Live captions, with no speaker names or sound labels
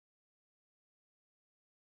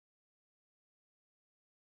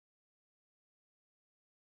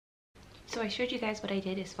So I showed you guys what I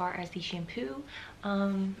did as far as the shampoo.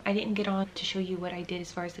 I didn't get on to show you what I did as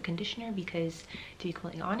far as the conditioner because, to be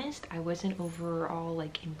completely honest, I wasn't overall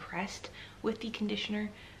like impressed with the conditioner.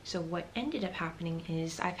 So what ended up happening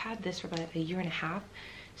is I've had this for about a year and a half.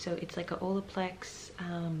 So it's like a Olaplex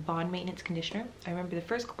bond maintenance conditioner. I remember the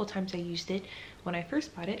first couple times I used it when I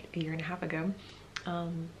first bought it a year and a half ago.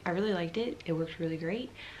 I really liked it. It worked really great.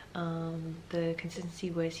 The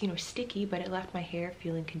consistency was, you know, sticky, but it left my hair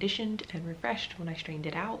feeling conditioned and refreshed when I strained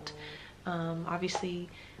it out. Obviously,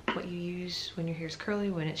 what you use when your hair is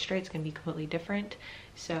curly, when it's straight, it's going to be completely different.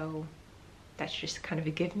 So that's just kind of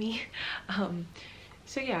a give me.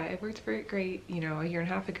 So yeah, it worked very great, you know, a year and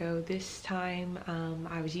a half ago. This time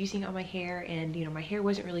I was using it on my hair, and you know, my hair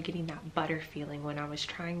wasn't really getting that butter feeling when I was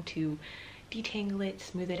trying to detangle it,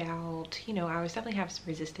 smooth it out. You know, I was definitely having some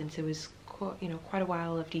resistance. It was quite a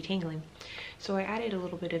while of detangling. So I added a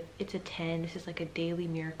little bit of, it's a 10. This is like a Daily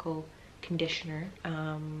Miracle conditioner.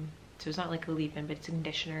 So it's not like a leave-in, but it's a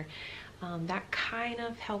conditioner. That kind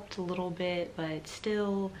of helped a little bit, but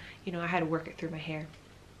still, you know, I had to work it through my hair.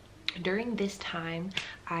 During this time,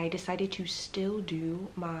 I decided to still do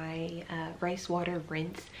my rice water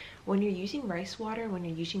rinse. When you're using rice water, when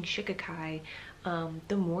you're using shikakai,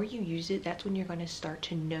 the more you use it, that's when you're going to start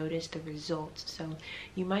to notice the results. So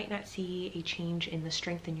you might not see a change in the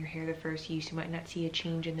strength in your hair the first use. You might not see a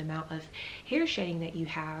change in the amount of hair shedding that you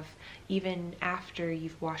have even after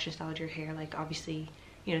you've washed and styled your hair. Like obviously,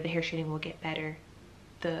 you know, the hair shedding will get better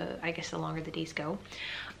I guess the longer the days go.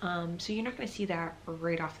 So you're not going to see that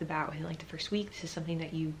right off the bat within like the first week. This is something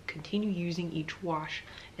that you continue using each wash,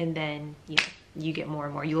 and then you know, you get more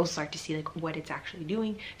and more. You'll start to see like what it's actually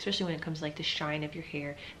doing, especially when it comes to like the shine of your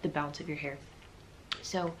hair, the bounce of your hair.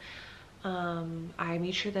 So I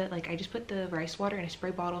made sure that like I just put the rice water in a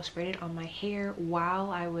spray bottle, sprayed it on my hair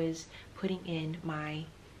while I was putting in my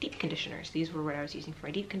deep conditioners. These were what I was using for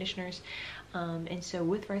my deep conditioners. And so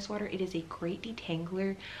with rice water, it is a great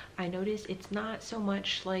detangler. I noticed it's not so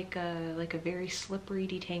much like a very slippery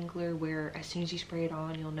detangler where as soon as you spray it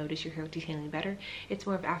on, you'll notice your hair detangling better. It's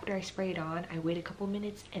more of after I spray it on, I wait a couple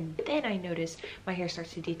minutes, and then I notice my hair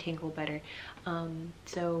starts to detangle better.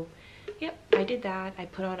 So yep, I did that. I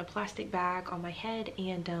put on a plastic bag on my head,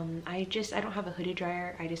 and I don't have a hooded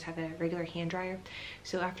dryer. I just have a regular hand dryer.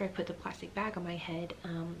 So after I put the plastic bag on my head,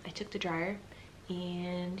 I took the dryer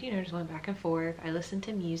and, you know, just went back and forth. I listened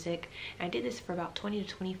to music. I did this for about 20 to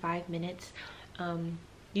 25 minutes.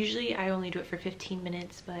 Usually I only do it for 15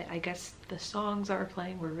 minutes, but I guess the songs that were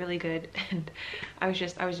playing were really good, and I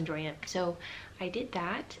was enjoying it. So I did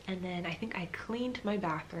that, and then I think I cleaned my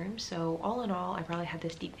bathroom. So all in all, I probably had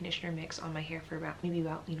this deep conditioner mix on my hair for maybe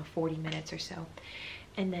about, you know, 40 minutes or so.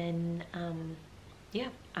 And then yeah,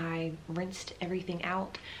 I rinsed everything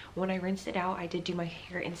out. When I rinsed it out, I did do my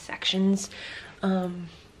hair in sections.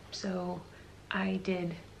 So I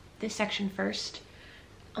did this section first,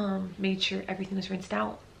 made sure everything was rinsed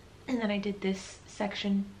out, and then I did this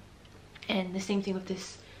section, and the same thing with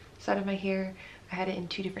this side of my hair. I had it in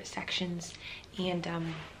 2 different sections, and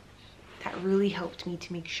that really helped me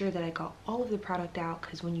to make sure that I got all of the product out,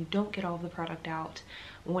 because when you don't get all of the product out,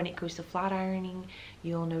 when it goes to flat ironing,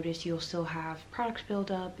 you'll notice you'll still have product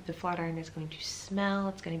buildup. The flat iron is going to smell.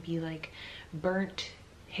 It's going to be like burnt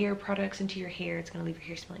hair products into your hair. It's going to leave your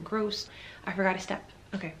hair smelling gross. I forgot a step.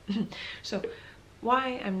 Okay. So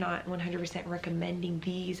why I'm not 100% recommending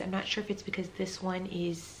these, I'm not sure if it's because this one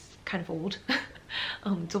is kind of old.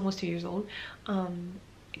 It's almost 2 years old.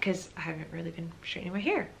 Because I haven't really been straightening my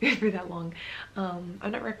hair for that long.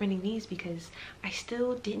 I'm not recommending these because I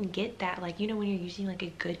still didn't get that, like, you know, when you're using like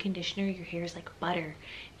a good conditioner, your hair is like butter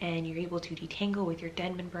and you're able to detangle with your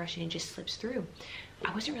Denman brush and it just slips through.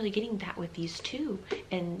 I wasn't really getting that with these two,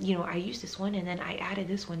 and you know, I used this one and then I added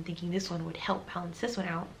this one thinking this one would help balance this one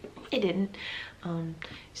out. It didn't.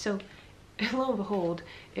 So lo and behold,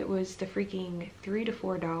 it was the freaking $3 to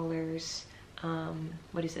 $4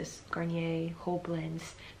 what is this, Garnier Whole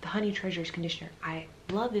Blends, the Honey Treasures conditioner. I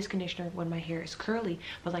love this conditioner when my hair is curly,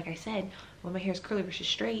 but like I said, when my hair is curly versus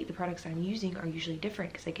straight, the products I'm using are usually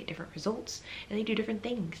different because I get different results and they do different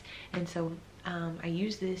things. And so I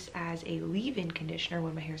use this as a leave-in conditioner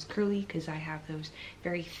when my hair is curly because I have those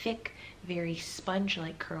very thick, very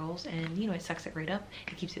sponge-like curls, and you know, it sucks it right up.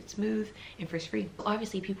 It keeps it smooth and frizz-free.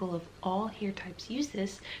 Obviously, people of all hair types use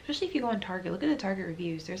this, especially if you go on Target. Look at the Target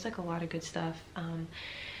reviews. There's like a lot of good stuff.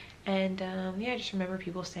 Yeah, I just remember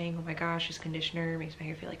people saying, oh my gosh, this conditioner makes my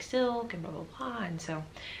hair feel like silk and blah blah blah. And so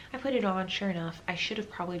I put it on. Sure enough, I should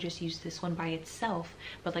have probably just used this one by itself,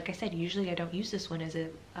 but like I said, usually I don't use this one as a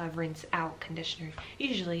rinse out conditioner,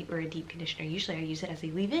 usually, or a deep conditioner. Usually I use it as a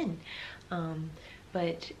leave-in.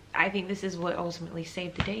 but I think this is what ultimately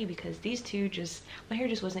saved the day, because these two just, my hair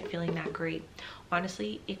just wasn't feeling that great.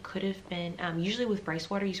 Honestly, it could have been, usually with rice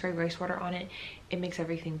water, you spray rice water on it, it makes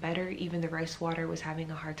everything better. Even the rice water was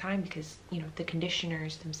having a hard time because, you know, the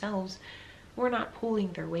conditioners themselves were not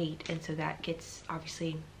pulling their weight. And so that gets,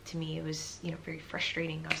 obviously, to me, it was, you know, very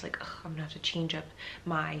frustrating. I was like, ugh, I'm gonna have to change up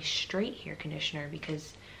my straight hair conditioner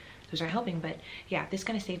because those aren't helping. But yeah, this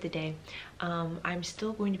kind of saved the day. I'm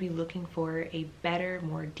still going to be looking for a better,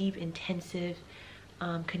 more deep, intensive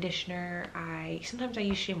conditioner. Sometimes I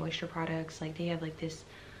use Shea Moisture products. Like, they have like this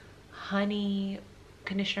honey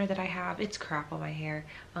conditioner that I have. It's crap on my hair.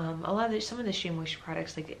 Some of the Shea Moisture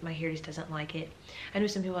products, like, my hair just doesn't like it. I know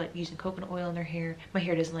some people like using coconut oil in their hair. My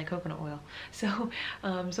hair doesn't like coconut oil. So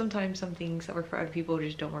sometimes some things that work for other people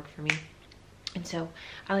just don't work for me. And so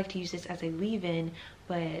I like to use this as a leave-in,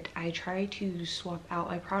 but I try to swap out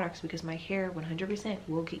my products because my hair 100%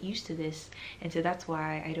 will get used to this. And so that's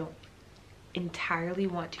why I don't entirely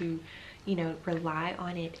want to, you know, rely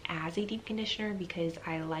on it as a deep conditioner, because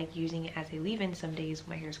I like using it as a leave-in some days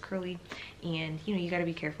when my hair is curly. And, you know, you got to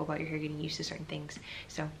be careful about your hair getting used to certain things.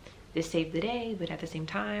 So this saved the day, but at the same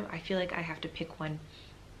time, I feel like I have to pick one,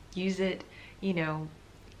 use it, you know,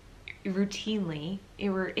 routinely,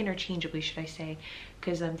 or interchangeably, should I say,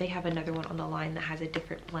 because they have another one on the line that has a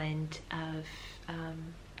different blend of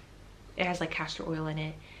it has like castor oil in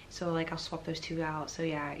it. So like I'll swap those two out. So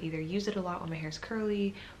yeah, either use it a lot when my hair's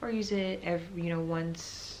curly, or use it every, you know,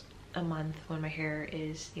 once a month when my hair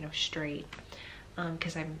is, you know, straight,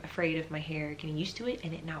 because I'm afraid of my hair getting used to it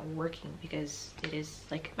and it not working, because it is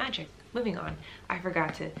like magic. Moving on, I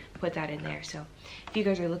forgot to put that in there. So if you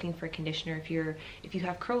guys are looking for a conditioner, if you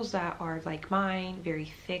have curls that are like mine,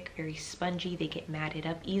 very thick, very spongy, they get matted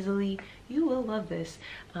up easily, you will love this.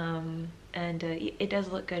 It does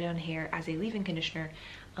look good on hair as a leave-in conditioner,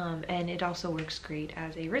 and it also works great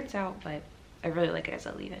as a rinse out, but I really like it as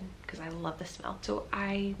a leave-in because I love the smell. So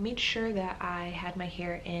I made sure that I had my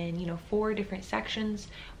hair in, you know, 4 different sections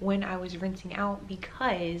when I was rinsing out,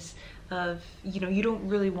 because of, you know, you don't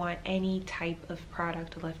really want any type of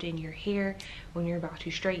product left in your hair when you're about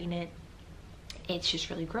to straighten it. It's just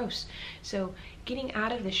really gross. So getting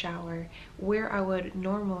out of the shower, where I would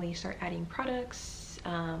normally start adding products,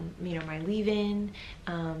 you know, my leave-in,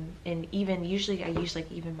 and even usually I use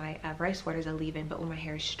like even my rice water as a leave-in, but when my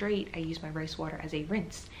hair is straight, I use my rice water as a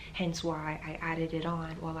rinse. Hence why I added it on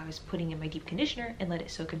while I was putting in my deep conditioner and let it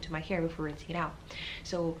soak into my hair before rinsing it out.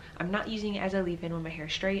 So I'm not using it as a leave-in when my hair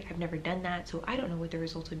is straight. I've never done that, so I don't know what the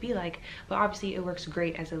results would be like, but obviously it works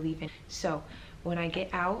great as a leave-in. So when I get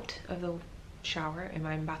out of the shower and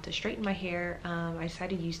I'm about to straighten my hair, I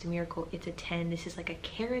decided to use the Miracle It's a 10. This is like a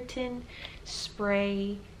keratin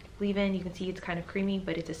spray leave-in. You can see it's kind of creamy,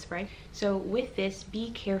 but it's a spray. So with this,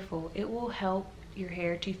 be careful. It will help your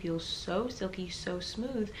hair to feel so silky, so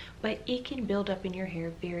smooth, but it can build up in your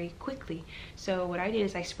hair very quickly. So what I did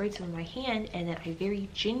is I sprayed some in my hand and then I very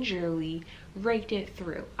gingerly raked it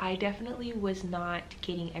through. I definitely was not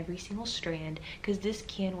getting every single strand because this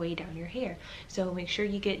can weigh down your hair. So make sure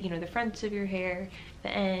you get, you know, the fronts of your hair, the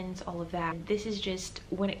ends, all of that. This is just,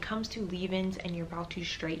 when it comes to leave-ins and you're about to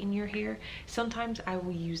straighten your hair, sometimes I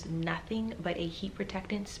will use nothing but a heat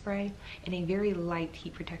protectant spray and a very light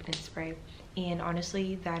heat protectant spray. And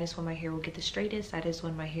honestly, that is when my hair will get the straightest. That is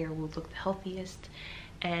when my hair will look the healthiest,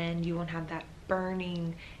 and you won't have that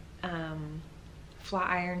burning flat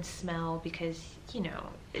iron smell, because, you know,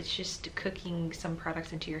 it's just cooking some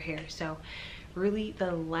products into your hair. So really,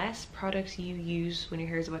 the less products you use when your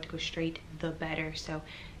hair is about to go straight, the better. So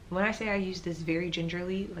when I say I use this very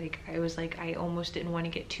gingerly, like I almost didn't want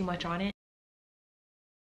to get too much on it.